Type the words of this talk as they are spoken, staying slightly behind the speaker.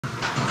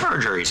Our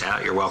jury's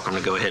out. You're welcome to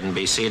go ahead and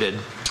be seated.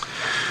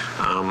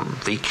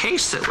 The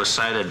case that was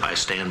cited by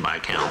standby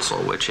counsel,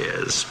 which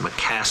is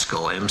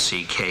McCaskill,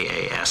 M-C-K-A-S-K-L-E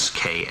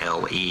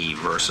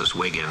versus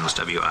Wiggins,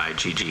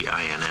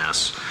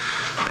 W-I-G-G-I-N-S,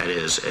 that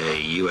is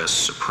a U.S.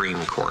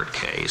 Supreme Court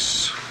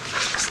case.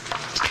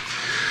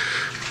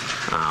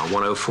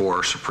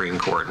 104 Supreme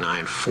Court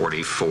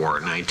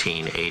 944,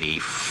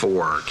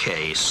 1984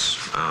 case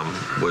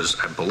was,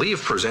 I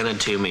believe, presented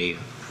to me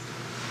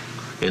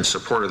in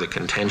support of the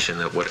contention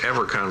that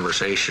whatever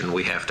conversation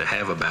we have to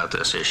have about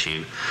this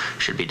issue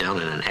should be done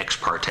on an ex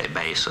parte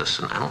basis,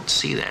 and I don't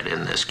see that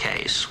in this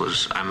case.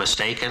 Was I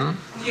mistaken?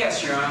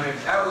 Yes, Your Honor.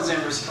 That was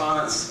in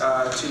response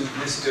to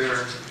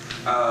Mr.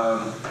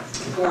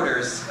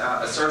 Porter's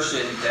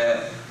assertion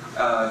that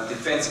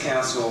defense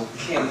counsel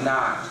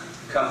cannot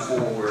come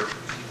forward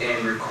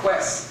and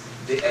request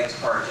the ex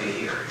parte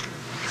hearing.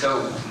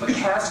 So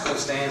McCaskill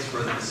stands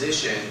for the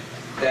position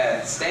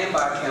that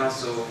standby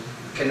counsel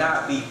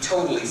cannot be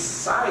totally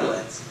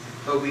silent,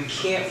 but we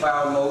can't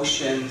file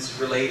motions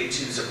related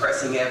to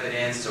suppressing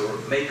evidence or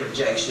make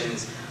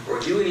objections or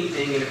do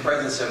anything in the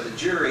presence of the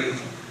jury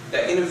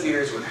that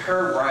interferes with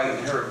her right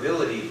and her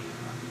ability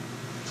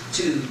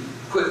to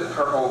put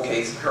her own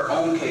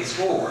case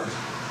forward.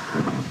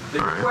 The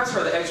request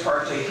for the ex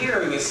parte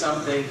hearing is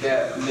something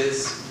that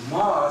Ms.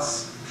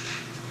 Moss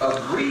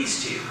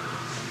agrees to,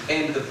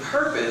 and the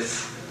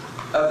purpose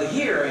of the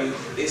hearing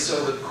is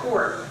so the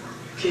court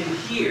can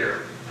hear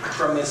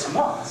from Ms.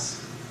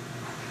 Moss.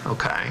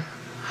 Okay.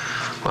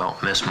 Well,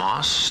 Ms.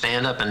 Moss,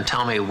 stand up and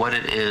tell me what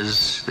it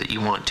is that you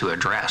want to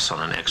address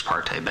on an ex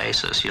parte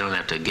basis. You don't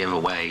have to give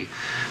away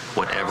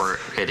whatever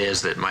it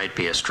is that might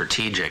be a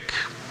strategic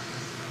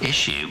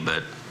issue,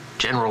 but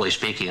generally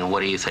speaking, what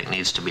do you think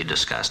needs to be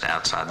discussed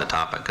outside the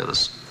topic of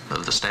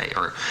the state,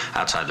 or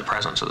outside the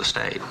presence of the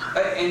state?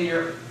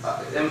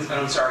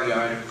 I'm sorry,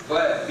 Your Honor,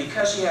 but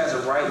because she has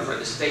a right for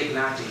the state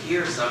not to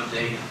hear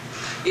something,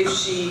 if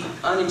she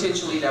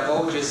unintentionally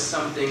divulges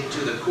something to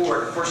the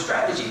court for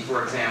strategy,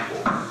 for example,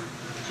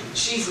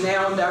 she's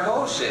now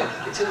divulged it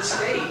to the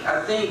state.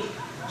 I think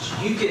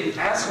you can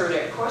ask her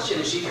that question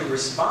and she can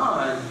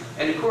respond,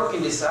 and the court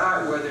can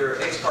decide whether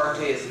ex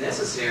parte is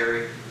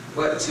necessary.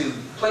 But to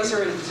place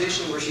her in a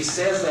position where she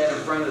says that in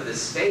front of the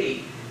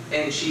state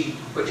and she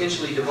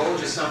potentially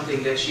divulges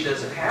something that she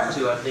doesn't have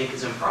to, I think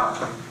is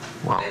improper.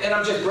 Wow. And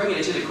I'm just bringing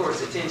it to the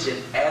court's attention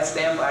as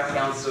standby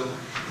counsel.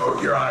 Oh,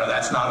 Your Honor,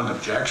 that's not an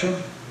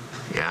objection?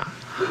 Yeah.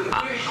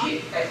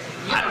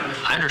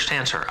 I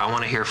understand, sir. I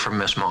want to hear from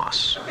Ms.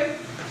 Moss. Okay.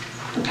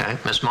 Okay,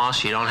 Ms.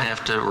 Moss, you don't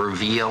have to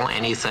reveal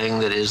anything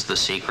that is the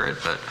secret,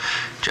 but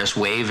just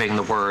waving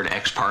the word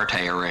ex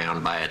parte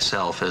around by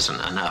itself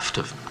isn't enough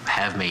to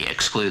have me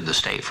exclude the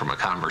state from a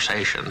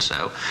conversation.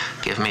 So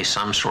give me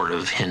some sort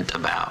of hint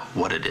about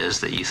what it is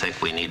that you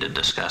think we need to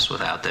discuss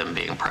without them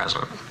being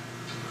present.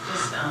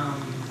 Just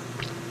some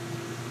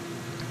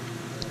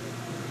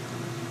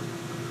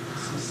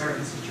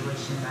certain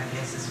situations, I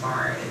guess, as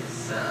far as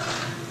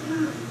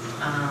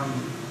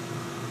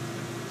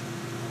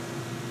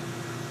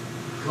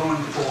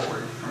going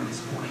forward from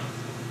this point.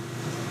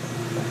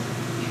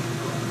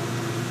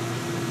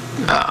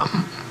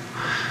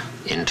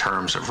 In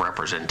terms of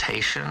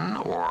representation,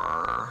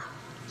 or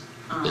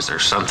is there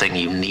something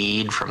you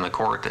need from the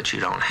court that you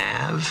don't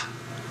have?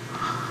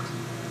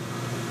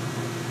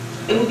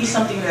 It would be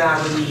something that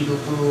I would need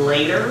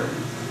later,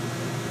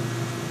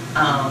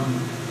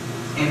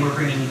 and we're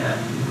bringing it up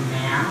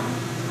now.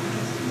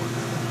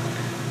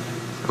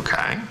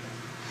 Okay.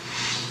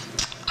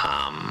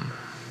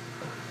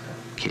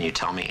 Can you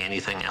tell me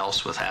anything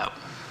else without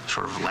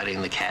sort of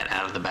letting the cat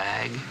out of the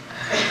bag?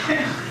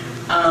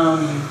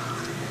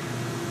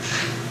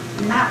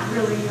 Not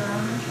really, Your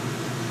Honor.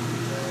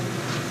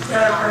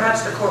 Yeah,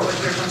 perhaps the court would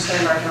hear from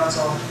standby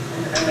counsel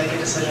and make a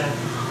decision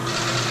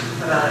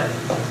about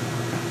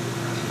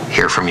it.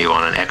 Hear from you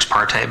on an ex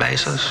parte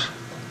basis?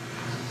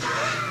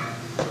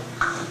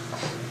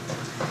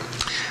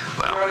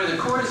 Well, Your Honor,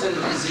 the court is in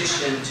a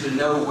position to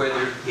know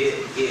whether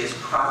it is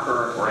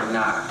proper or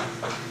not.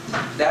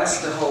 That's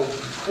the whole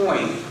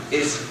point.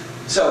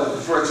 So,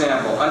 for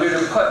example, under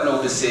the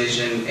Putnell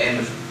decision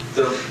and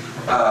the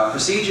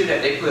procedure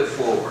that they put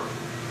forward,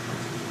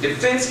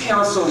 defense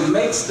counsel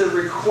makes the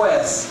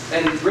request,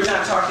 and we're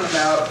not talking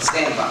about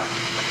standby.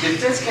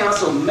 Defense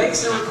counsel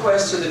makes the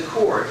request to the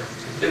court.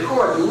 The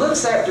court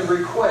looks at the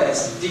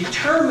request,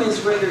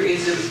 determines whether it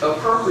is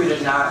appropriate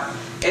or not,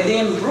 and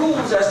then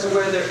rules as to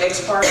whether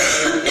ex parte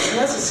is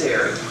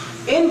necessary.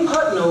 In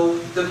Putnell,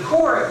 the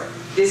court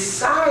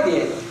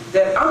decided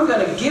that I'm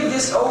going to give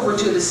this over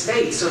to the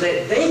state so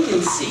that they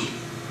can see.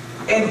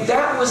 And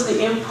that was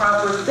the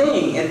improper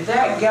thing, and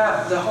that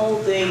got the whole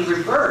thing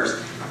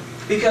reversed.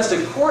 Because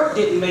the court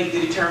didn't make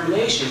the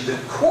determination. The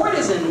court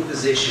is in the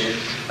position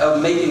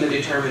of making the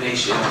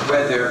determination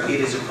whether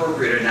it is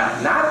appropriate or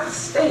not the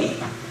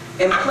state.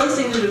 And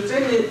placing the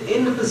defendant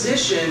in the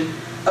position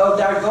of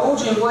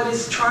divulging what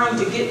is trying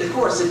to get the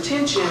court's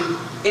attention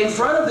in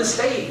front of the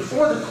state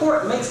before the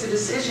court makes the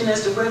decision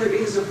as to whether it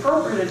is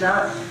appropriate or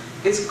not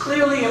It's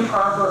clearly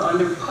improper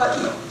under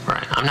Putnam.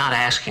 Right. I'm not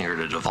asking her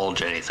to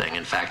divulge anything.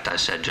 In fact, I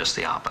said just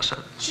the opposite.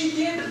 She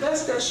did the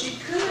best that she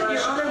could, Well,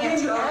 Your she Honor, can't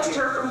and you tell asked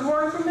you. her for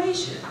more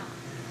information.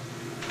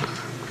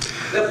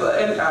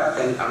 And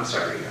I'm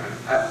sorry, Your Honor.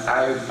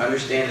 I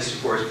understand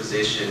the court's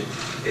position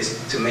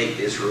is to make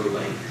this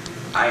ruling.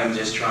 I am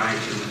just trying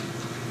to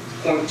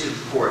point to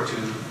the court to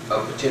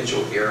a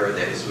potential error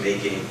that it's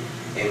making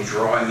and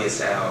drawing this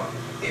out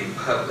in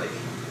public.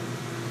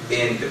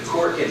 And the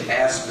court can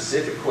ask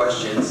specific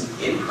questions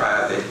in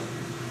private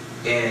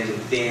and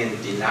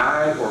then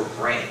deny or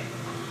grant.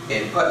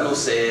 And Putnam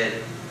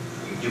said,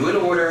 you do an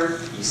order,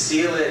 you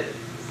seal it,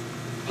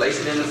 place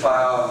it in the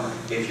file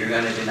if you're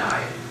going to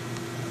deny it.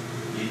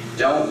 You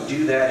don't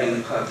do that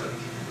in public.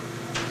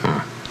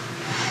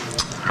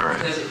 All right.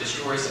 Because it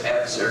destroys the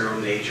adversarial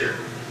nature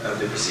of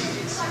the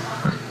proceedings.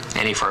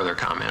 Any further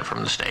comment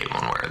from the state,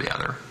 one way or the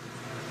other?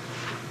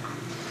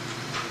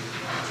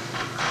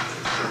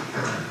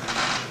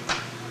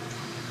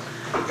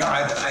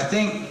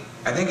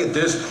 I think at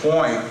this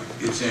point,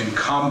 it's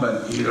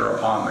incumbent either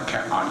upon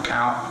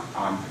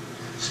on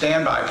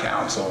standby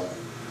counsel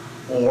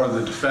or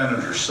the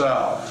defendant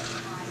herself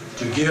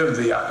to give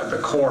the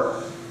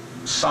court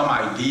some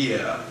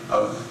idea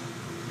of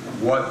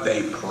what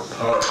they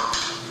propose.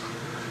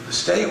 The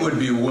state would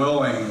be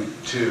willing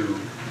to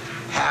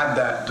have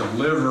that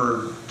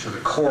delivered to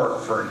the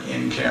court for an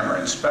in-camera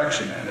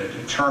inspection and a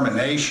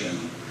determination.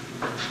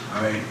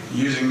 I mean,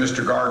 using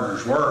Mr.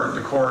 Gardner's word,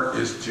 the court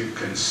is to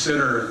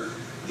consider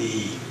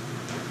the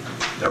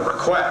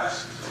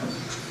request.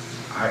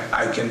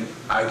 I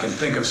can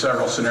think of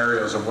several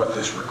scenarios of what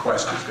this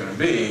request is going to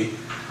be.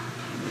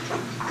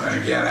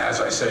 And again,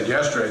 as I said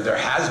yesterday, there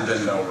has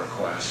been no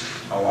request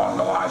along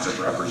the lines of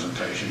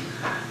representation,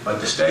 but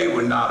the state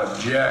would not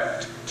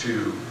object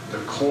to the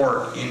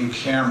court in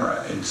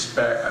camera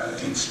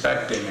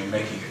inspecting and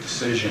making a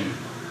decision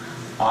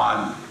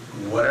on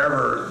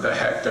whatever the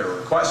heck they're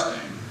requesting.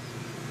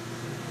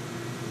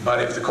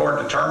 But if the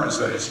court determines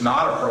that it's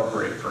not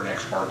appropriate for an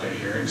ex parte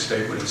hearing, the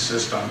state would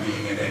insist on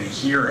being in any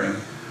hearing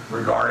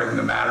regarding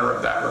the matter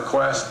of that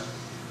request,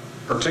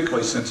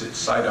 particularly since it's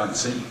sight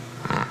unseen.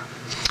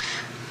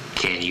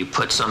 Can you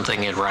put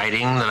something in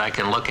writing that I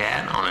can look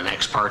at on an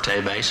ex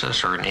parte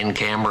basis or an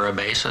in-camera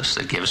basis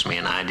that gives me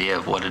an idea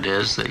of what it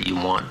is that you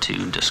want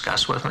to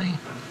discuss with me?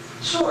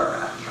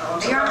 Sure.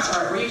 I'm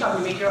sorry, were you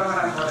talking to me, Your Honor?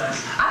 I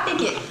apologize. I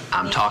think it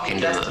I'm needs talking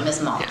to be to addressed to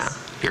Ms. Moss.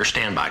 Yeah, your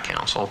standby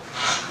counsel,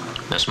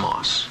 Ms.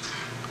 Moss.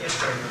 Yes,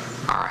 sir.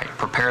 All right,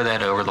 prepare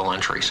that over the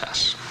lunch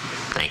recess.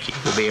 Thank you.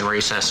 We'll be in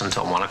recess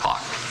until 1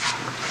 o'clock.